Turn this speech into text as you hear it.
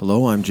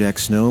Hello, I'm Jack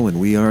Snow, and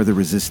we are The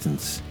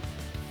Resistance.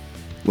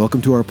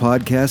 Welcome to our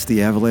podcast,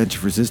 The Avalanche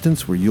of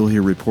Resistance, where you'll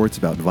hear reports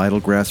about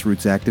vital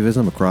grassroots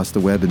activism across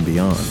the web and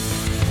beyond.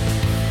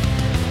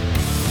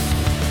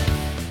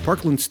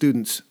 Parkland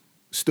students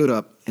stood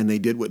up and they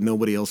did what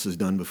nobody else has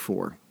done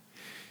before.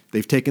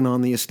 They've taken on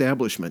the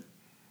establishment.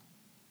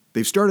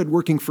 They've started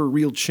working for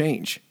real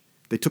change.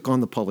 They took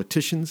on the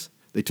politicians,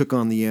 they took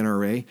on the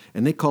NRA,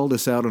 and they called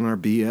us out on our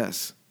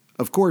BS.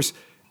 Of course,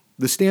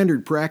 the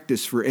standard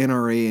practice for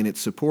NRA and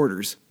its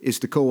supporters is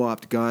to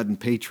co-opt God and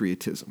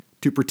patriotism,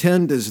 to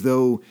pretend as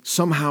though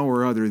somehow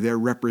or other they're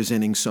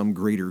representing some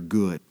greater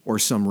good or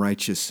some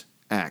righteous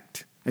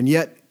act. And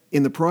yet,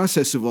 in the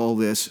process of all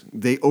this,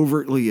 they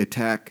overtly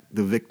attack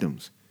the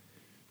victims,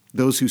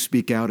 those who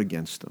speak out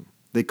against them.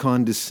 They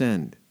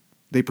condescend.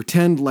 They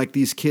pretend like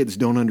these kids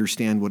don't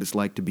understand what it's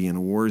like to be in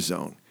a war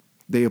zone.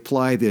 They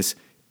apply this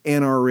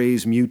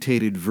NRA's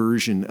mutated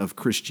version of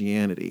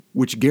Christianity,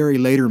 which Gary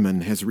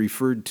Lederman has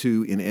referred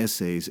to in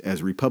essays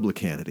as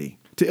Republicanity.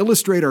 To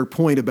illustrate our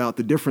point about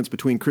the difference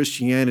between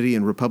Christianity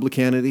and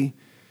Republicanity,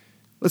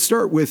 let's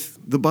start with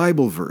the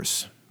Bible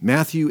verse,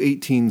 Matthew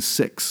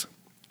 18:6.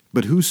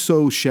 But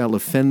whoso shall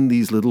offend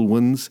these little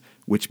ones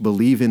which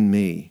believe in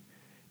me,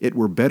 it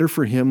were better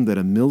for him that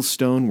a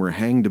millstone were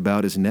hanged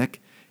about his neck,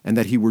 and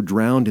that he were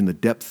drowned in the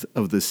depth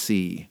of the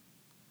sea.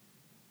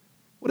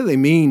 What do they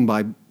mean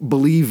by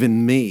believe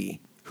in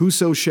me?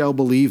 Whoso shall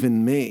believe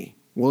in me?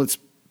 Well, it's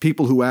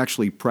people who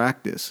actually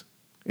practice.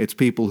 It's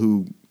people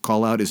who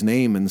call out his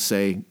name and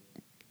say,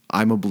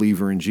 I'm a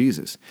believer in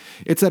Jesus.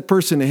 It's that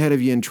person ahead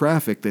of you in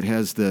traffic that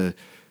has the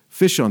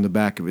fish on the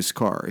back of his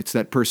car. It's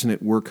that person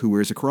at work who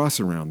wears a cross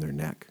around their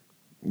neck.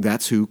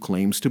 That's who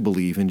claims to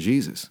believe in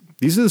Jesus.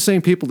 These are the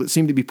same people that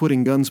seem to be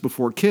putting guns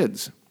before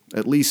kids.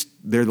 At least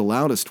they're the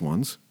loudest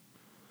ones.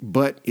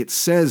 But it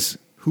says,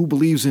 who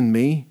believes in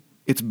me?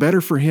 It's better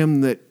for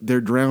him that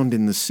they're drowned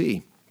in the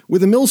sea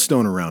with a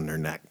millstone around their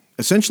neck.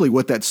 Essentially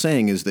what that's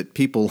saying is that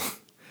people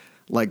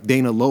like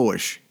Dana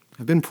Loesch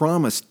have been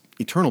promised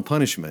eternal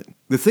punishment.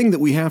 The thing that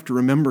we have to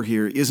remember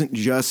here isn't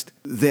just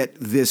that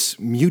this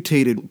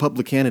mutated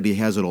Republicanity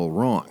has it all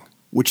wrong,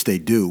 which they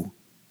do.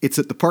 It's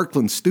that the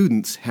Parkland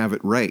students have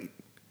it right.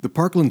 The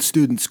Parkland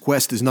students'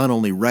 quest is not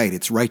only right,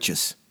 it's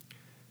righteous.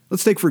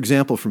 Let's take, for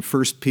example, from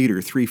 1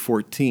 Peter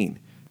 3:14.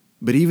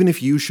 But even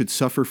if you should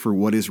suffer for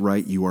what is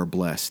right, you are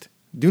blessed.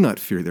 Do not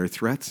fear their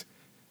threats.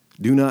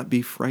 Do not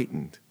be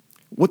frightened.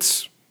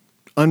 What's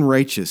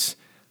unrighteous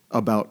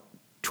about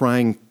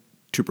trying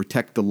to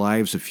protect the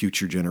lives of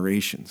future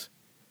generations?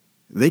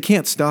 They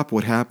can't stop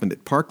what happened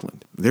at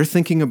Parkland. They're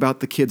thinking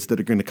about the kids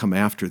that are going to come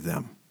after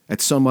them at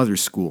some other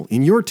school,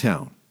 in your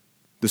town,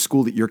 the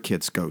school that your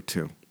kids go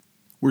to,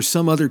 where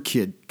some other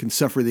kid can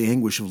suffer the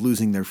anguish of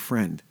losing their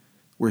friend,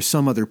 where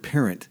some other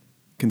parent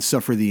can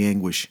suffer the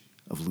anguish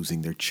of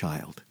losing their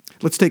child.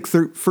 Let's take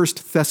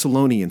 1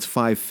 Thessalonians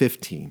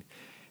 5:15.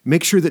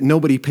 Make sure that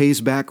nobody pays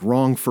back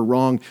wrong for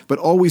wrong, but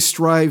always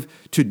strive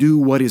to do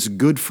what is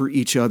good for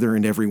each other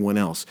and everyone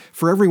else.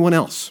 For everyone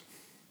else.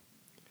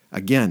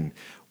 Again,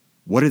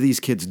 what are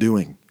these kids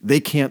doing? They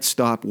can't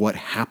stop what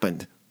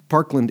happened.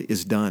 Parkland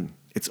is done.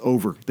 It's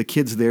over. The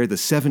kids there, the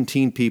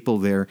 17 people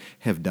there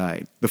have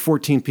died. The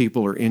 14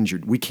 people are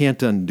injured. We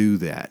can't undo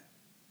that.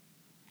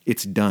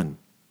 It's done.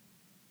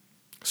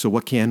 So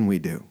what can we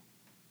do?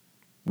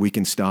 We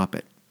can stop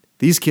it.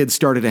 These kids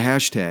started a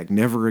hashtag,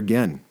 never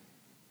again.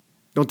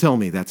 Don't tell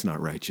me that's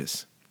not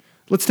righteous.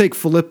 Let's take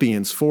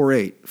Philippians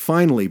 4:8.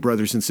 Finally,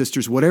 brothers and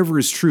sisters, whatever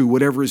is true,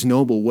 whatever is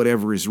noble,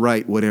 whatever is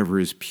right, whatever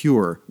is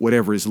pure,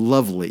 whatever is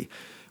lovely,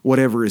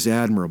 whatever is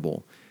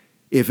admirable,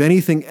 if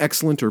anything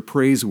excellent or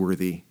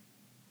praiseworthy,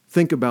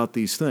 think about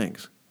these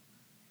things.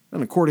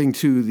 And according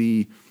to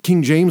the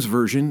King James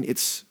Version, it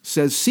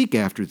says, seek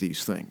after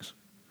these things.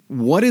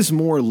 What is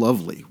more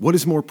lovely, what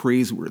is more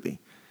praiseworthy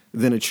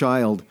than a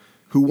child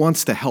who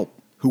wants to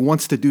help, who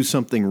wants to do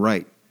something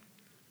right,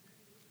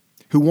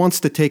 who wants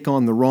to take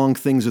on the wrong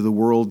things of the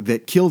world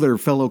that kill their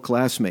fellow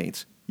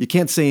classmates? You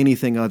can't say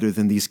anything other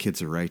than these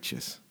kids are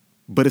righteous.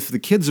 But if the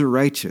kids are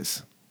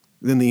righteous,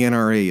 then the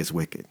NRA is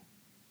wicked.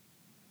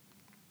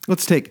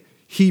 Let's take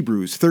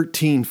Hebrews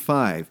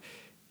 13:5.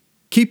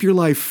 Keep your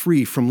life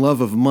free from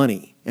love of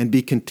money and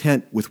be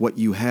content with what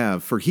you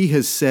have, for he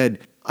has said,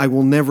 I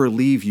will never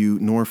leave you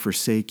nor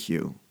forsake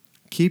you.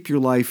 Keep your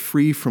life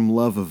free from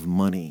love of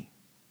money.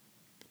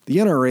 The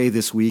NRA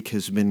this week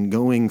has been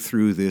going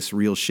through this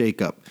real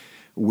shakeup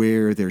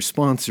where their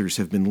sponsors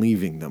have been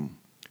leaving them.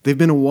 They've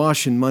been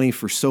awash in money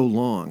for so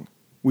long.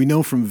 We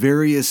know from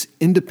various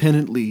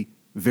independently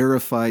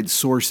verified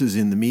sources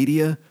in the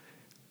media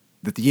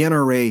that the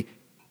NRA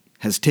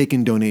has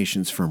taken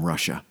donations from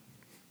Russia.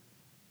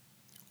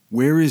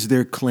 Where is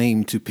their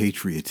claim to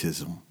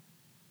patriotism?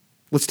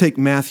 Let's take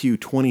Matthew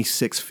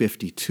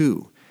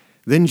 26:52.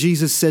 Then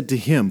Jesus said to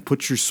him,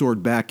 put your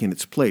sword back in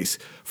its place,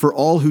 for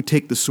all who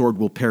take the sword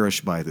will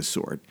perish by the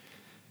sword.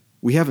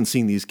 We haven't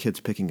seen these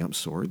kids picking up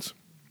swords.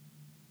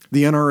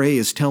 The NRA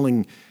is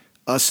telling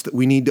us that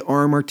we need to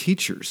arm our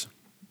teachers,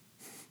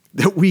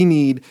 that we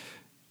need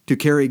to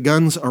carry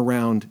guns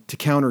around to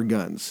counter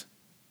guns,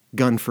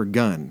 gun for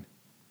gun.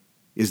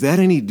 Is that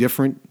any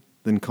different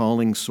than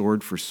calling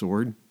sword for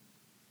sword?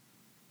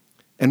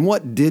 And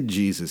what did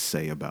Jesus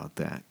say about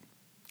that?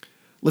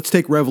 Let's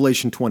take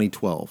Revelation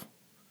 20:12.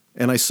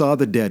 And I saw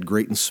the dead,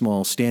 great and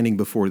small, standing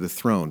before the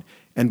throne,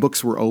 and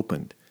books were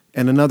opened,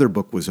 and another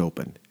book was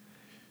opened,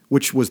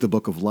 which was the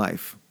book of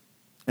life.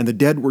 And the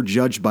dead were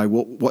judged by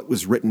what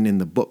was written in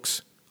the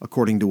books,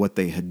 according to what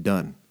they had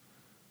done.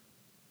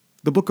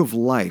 The book of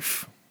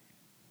life.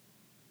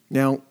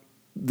 Now,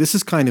 this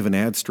is kind of an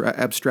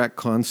abstract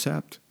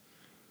concept,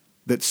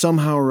 that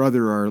somehow or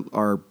other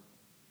our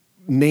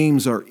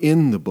names are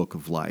in the book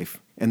of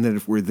life, and that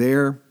if we're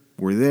there,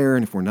 we're there,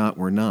 and if we're not,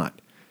 we're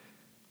not.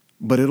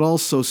 But it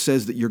also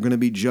says that you're going to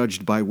be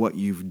judged by what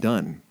you've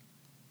done.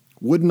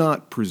 Would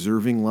not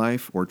preserving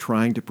life or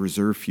trying to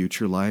preserve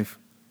future life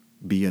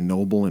be a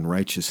noble and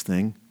righteous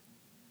thing?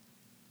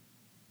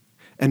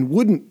 And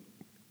wouldn't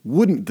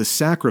the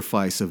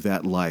sacrifice of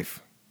that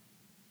life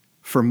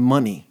for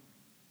money,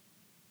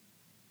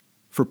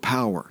 for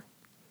power,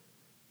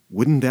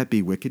 wouldn't that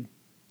be wicked?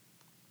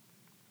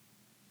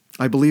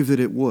 I believe that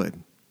it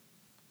would.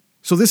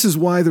 So this is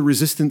why the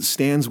resistance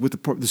stands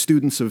with the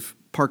students of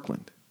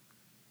Parkland.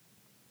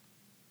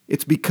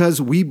 It's because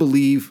we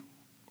believe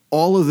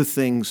all of the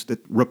things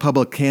that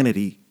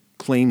Republicanity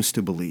claims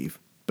to believe,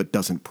 but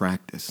doesn't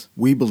practice.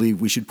 We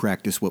believe we should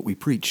practice what we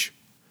preach.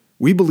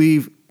 We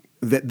believe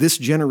that this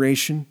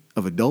generation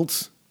of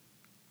adults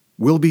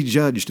will be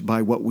judged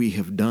by what we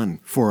have done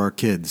for our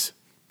kids,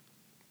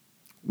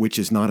 which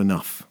is not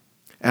enough.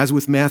 As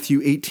with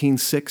Matthew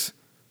 18:6,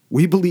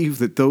 we believe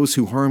that those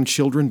who harm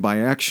children by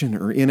action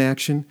or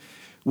inaction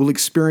will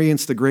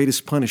experience the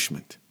greatest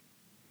punishment.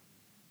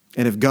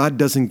 And if God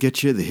doesn't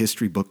get you, the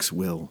history books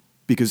will.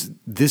 Because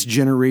this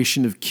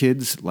generation of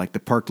kids, like the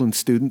Parkland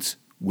students,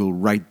 will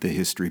write the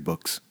history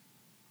books.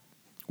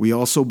 We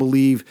also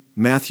believe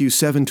Matthew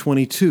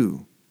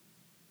 7:22.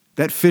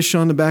 That fish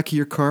on the back of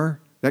your car,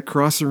 that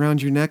cross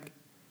around your neck,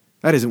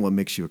 that isn't what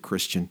makes you a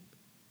Christian.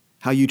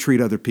 How you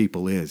treat other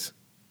people is.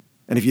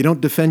 And if you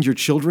don't defend your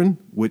children,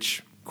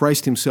 which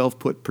Christ himself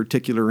put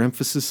particular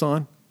emphasis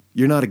on,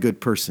 you're not a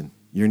good person.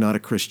 You're not a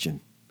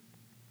Christian.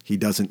 He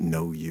doesn't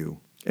know you.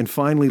 And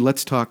finally,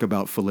 let's talk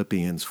about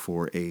Philippians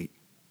 4:8.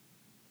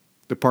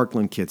 The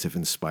Parkland kids have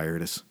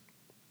inspired us.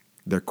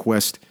 Their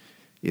quest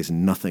is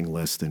nothing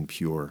less than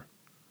pure.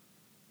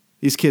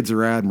 These kids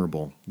are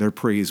admirable. They're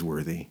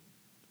praiseworthy.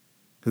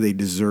 They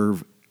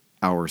deserve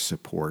our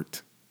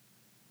support.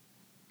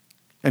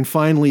 And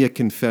finally, a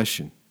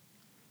confession.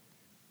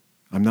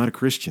 I'm not a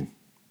Christian.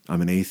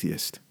 I'm an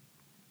atheist.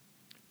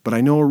 But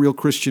I know a real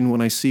Christian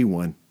when I see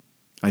one.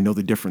 I know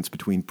the difference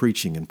between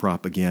preaching and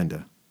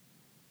propaganda.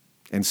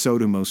 And so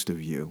do most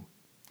of you.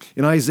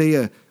 In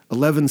Isaiah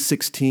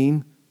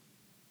 11:16,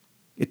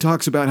 it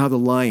talks about how the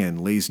lion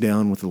lays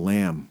down with the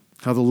lamb,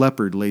 how the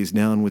leopard lays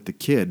down with the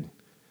kid,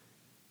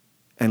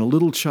 and a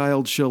little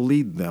child shall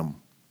lead them.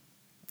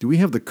 Do we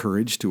have the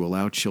courage to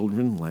allow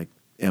children like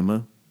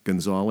Emma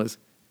Gonzalez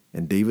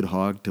and David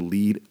Hogg to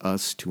lead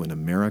us to an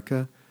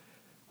America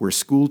where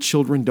school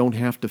children don't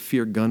have to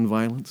fear gun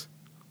violence?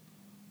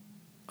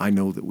 I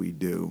know that we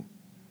do.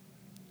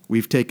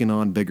 We've taken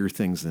on bigger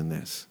things than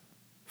this.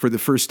 For the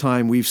first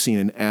time, we've seen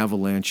an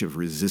avalanche of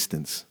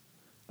resistance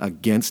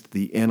against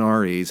the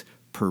NRA's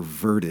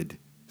perverted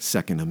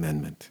Second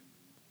Amendment.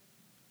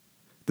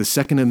 The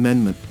Second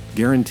Amendment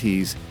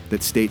guarantees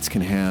that states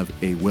can have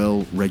a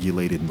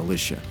well-regulated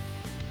militia.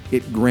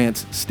 It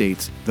grants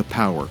states the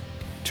power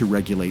to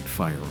regulate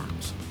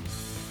firearms.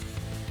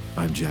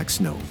 I'm Jack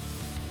Snow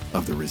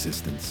of the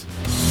Resistance.